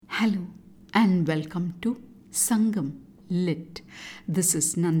Hello and welcome to Sangam Lit. This is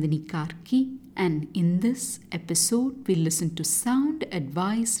Nandini Karki, and in this episode we listen to sound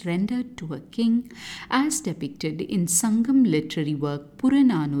advice rendered to a king as depicted in Sangam literary work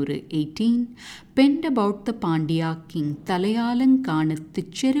Purananuru 18, penned about the Pandya king Thalayalankanathu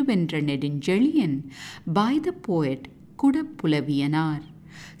Cheruventra Neduncheliyan by the poet Kudapulaviyanar.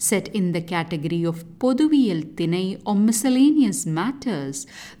 Set in the category of Poduviyal Thinai or miscellaneous matters,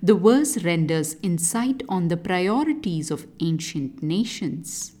 the verse renders insight on the priorities of ancient nations.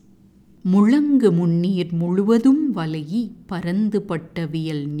 முழங்கு முன்னீர் முழுவதும் வலையி பரந்து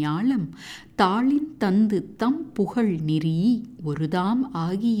பட்டவியல் ஞாலம் தாளின் தந்து தம் புகழ் நெறியி ஒருதாம்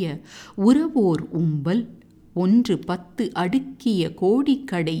ஆகிய உறவோர் உம்பல் 1-10 அடுக்கிய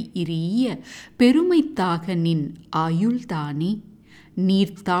கோடிக்கடை இரிய பெருமைத்தாக நின் ஆயுள்தானே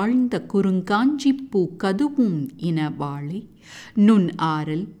நீர் தாழ்ந்த குறுங்காஞ்சிப்பூ கதுவும் இன வாழை நுண்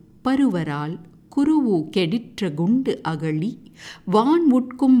ஆரல் பருவரால் குருவு கெடிற்ற குண்டு அகழி வான்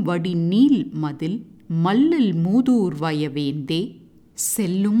உட்கும் வடி நீல் மதில் மல்லல் மூதூர் வயவேந்தே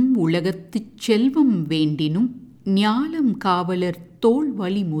செல்லும் உலகத்துச் செல்வம் வேண்டினும் ஞாலம் காவலர் தோள்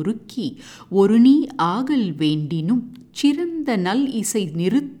வழி முறுக்கி ஒரு நீ ஆகல் வேண்டினும் சிறந்த நல் இசை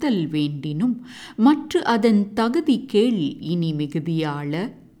நிறுத்தல் வேண்டினும் மற்ற அதன் தகுதி கேள் இனி மிகுதியாள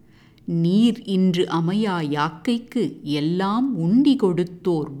நீர் இன்று அமையா யாக்கைக்கு எல்லாம் உண்டி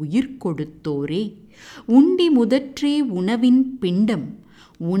கொடுத்தோர் உயிர் கொடுத்தோரே உண்டி முதற்றே உணவின் பிண்டம்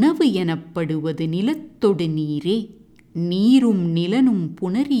உணவு எனப்படுவது நிலத்தொடு நீரே நீரும் நிலனும்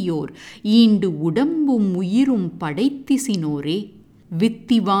புணரியோர் ஈண்டு உடம்பும் உயிரும் படைத்திசினோரே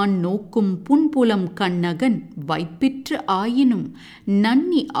வித்திவான் நோக்கும் புன்புலம் கண்ணகன் வைப்பிற்று ஆயினும்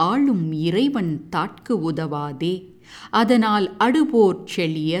நன்னி ஆளும் இறைவன் தாட்கு உதவாதே அதனால் அடுபோர்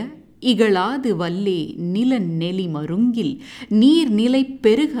செழிய இகழாது வல்லே நிலன் நெலி மருங்கில் நீர் நிலை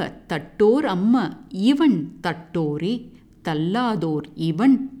பெருக தட்டோர் அம்ம இவன் தட்டோரே தள்ளாதோர்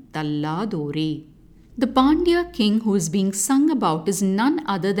இவன் தள்ளாதோரே. The Pandya king who is being sung about is none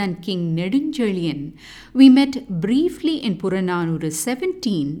other than King Neduncheliyan. We met briefly in Purananuru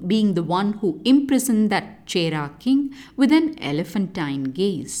 17, being the one who imprisoned that Chera king with an elephantine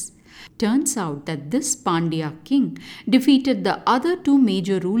gaze. Turns out that this Pandya king defeated the other two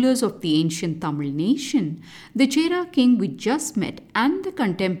major rulers of the ancient Tamil nation, the Chera king we just met and the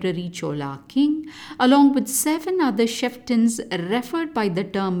contemporary Chola king, along with 7 other chieftains referred by the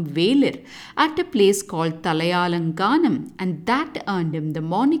term Velir at a place called Thalayalankanam, and that earned him the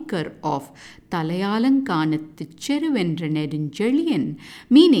moniker of Thalayalankanathu Cheruventra Neduncheliyan,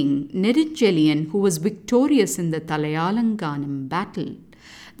 meaning Neduncheliyan who was victorious in the Thalayalankanam battle.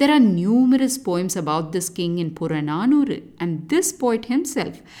 There are numerous poems about this king in Purananuru, and this poet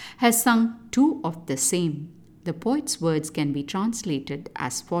himself has sung 2 of the same. The poet's words can be translated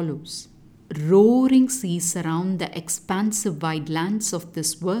as follows. Roaring seas surround the expansive wide lands of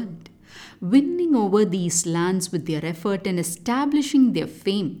this world. Winning over these lands with their effort and establishing their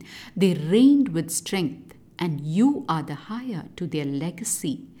fame, they reigned with strength, and you are the higher to their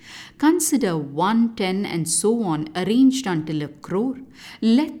legacy. Consider 1, 10 and so on arranged until a crore.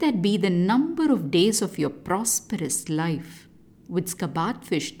 Let that be the number of days of your prosperous life. With scabbard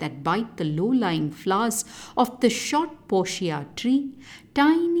fish that bite the low-lying flowers of the short posia tree,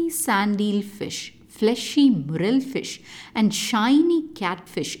 tiny sandeel fish, fleshy murrelfish and shiny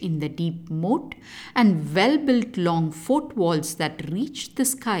catfish in the deep moat, and well-built long fort walls that reach the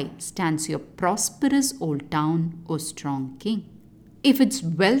sky, stands your prosperous old town, O strong king. If it's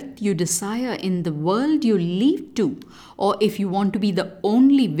wealth you desire in the world you leave to, or if you want to be the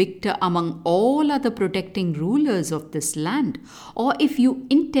only victor among all other protecting rulers of this land, or if you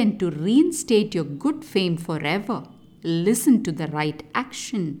intend to reinstate your good fame forever, listen to the right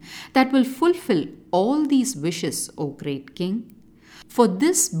action that will fulfill all these wishes, O great king. For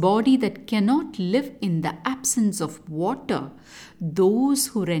this body that cannot live in the absence of water, those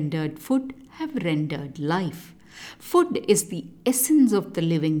who rendered food have rendered life. Food is the essence of the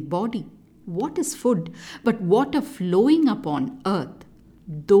living body. What is food but water flowing upon earth?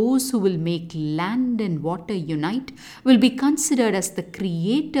 Those who will make land and water unite will be considered as the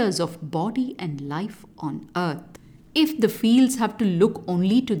creators of body and life on earth. If the fields have to look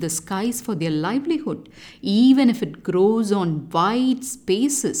only to the skies for their livelihood, even if it grows on wide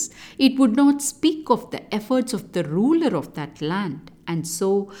spaces, it would not speak of the efforts of the ruler of that land. And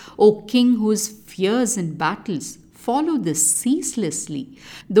so, O king who is fierce in battles, follow this ceaselessly.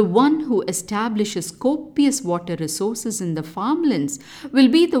 The one who establishes copious water resources in the farmlands will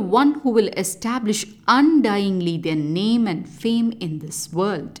be the one who will establish undyingly their name and fame in this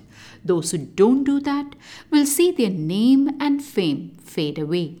world. Those who don't do that will see their name and fame fade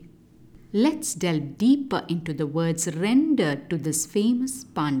away. Let's delve deeper into the words rendered to this famous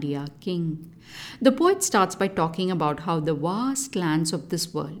Pandya king. The poet starts by talking about how the vast lands of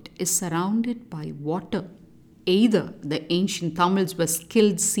this world is surrounded by water. Either the ancient Tamils were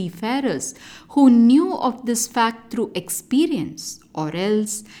skilled seafarers who knew of this fact through experience, or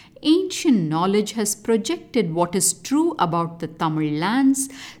else ancient knowledge has projected what is true about the Tamil lands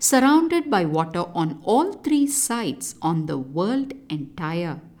surrounded by water on all three sides on the world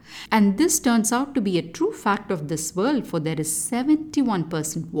entire. And this turns out to be a true fact of this world, for there is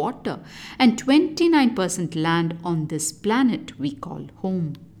 71% water and 29% land on this planet we call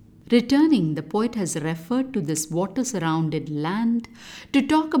home. Returning, the poet has referred to this water-surrounded land to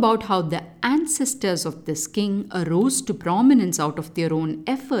talk about how the ancestors of this king arose to prominence out of their own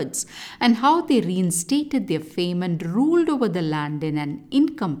efforts and how they reinstated their fame and ruled over the land in an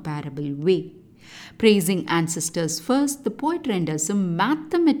incomparable way. Praising ancestors first, the poet renders a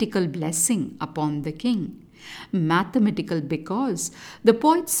mathematical blessing upon the king. Mathematical because the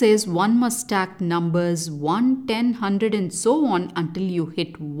poet says one must stack numbers 1, 10, 100 and so on until you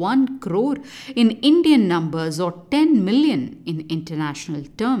hit 1 crore in Indian numbers or 10 million in international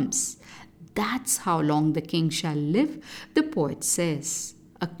terms. That's how long the king shall live, the poet says.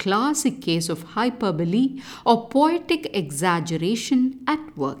 A classic case of hyperbole or poetic exaggeration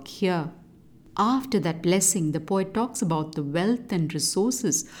at work here. After that blessing, the poet talks about the wealth and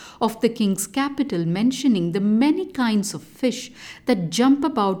resources of the king's capital, mentioning the many kinds of fish that jump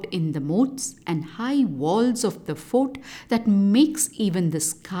about in the moats and high walls of the fort that makes even the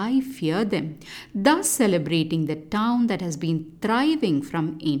sky fear them, thus celebrating the town that has been thriving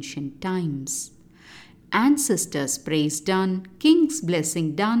from ancient times. Ancestors' praise done, king's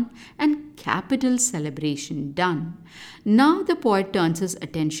blessing done, and capital celebration done. Now the poet turns his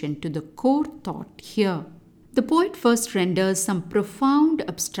attention to the core thought here. The poet first renders some profound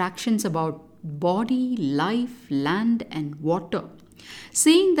abstractions about body, life, land, and water,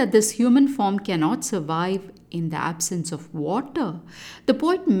 saying that this human form cannot survive in the absence of water. The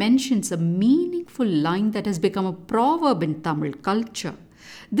poet mentions a meaningful line that has become a proverb in Tamil culture.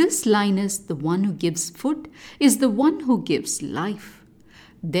 This line is, "The one who gives food is the one who gives life."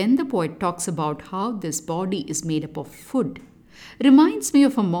 Then the poet talks about how this body is made up of food. Reminds me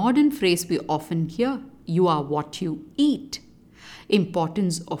of a modern phrase we often hear, "You are what you eat."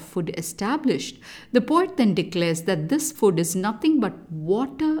 Importance of food established, the poet then declares that this food is nothing but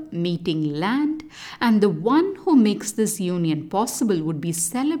water meeting land, and the one who makes this union possible would be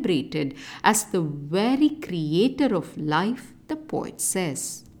celebrated as the very creator of life, the poet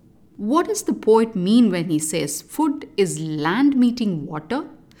says. What does the poet mean when he says food is land meeting water?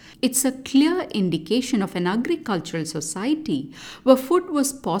 It's a clear indication of an agricultural society where food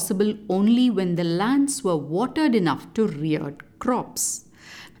was possible only when the lands were watered enough to rear crops.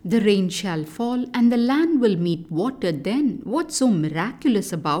 The rain shall fall and the land will meet water then. What's so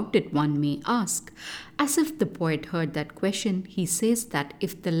miraculous about it, one may ask? As if the poet heard that question, he says that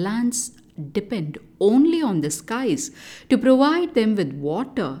if the lands depend only on the skies to provide them with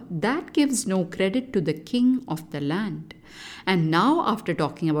water, that gives no credit to the king of the land. And now, after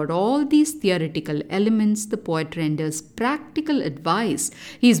talking about all these theoretical elements, the poet renders practical advice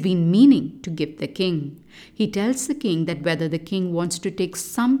he's been meaning to give the king. He tells the king that whether the king wants to take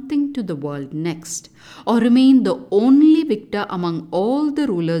something to the world next, or remain the only victor among all the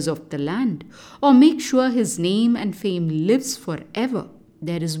rulers of the land, or make sure his name and fame lives forever,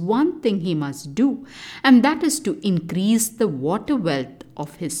 there is one thing he must do, and that is to increase the water wealth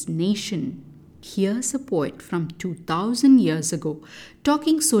of his nation. Here's a poet from 2000 years ago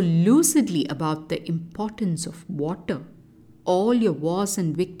talking so lucidly about the importance of water. All your wars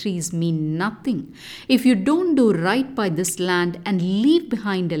and victories mean nothing if you don't do right by this land and leave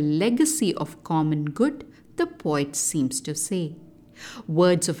behind a legacy of common good, the poet seems to say.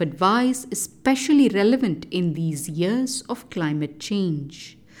 Words of advice especially relevant in these years of climate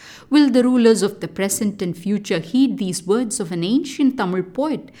change. Will the rulers of the present and future heed these words of an ancient Tamil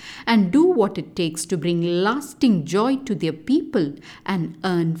poet and do what it takes to bring lasting joy to their people and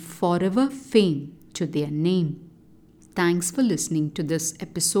earn forever fame to their name? Thanks for listening to this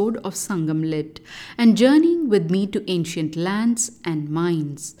episode of Sangam Lit and journeying with me to ancient lands and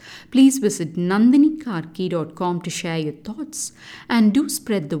minds. Please visit nandinikarki.com to share your thoughts and do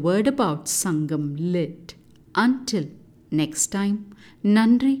spread the word about Sangam Lit. Until next time,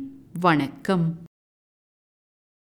 Nandri Vanakkam.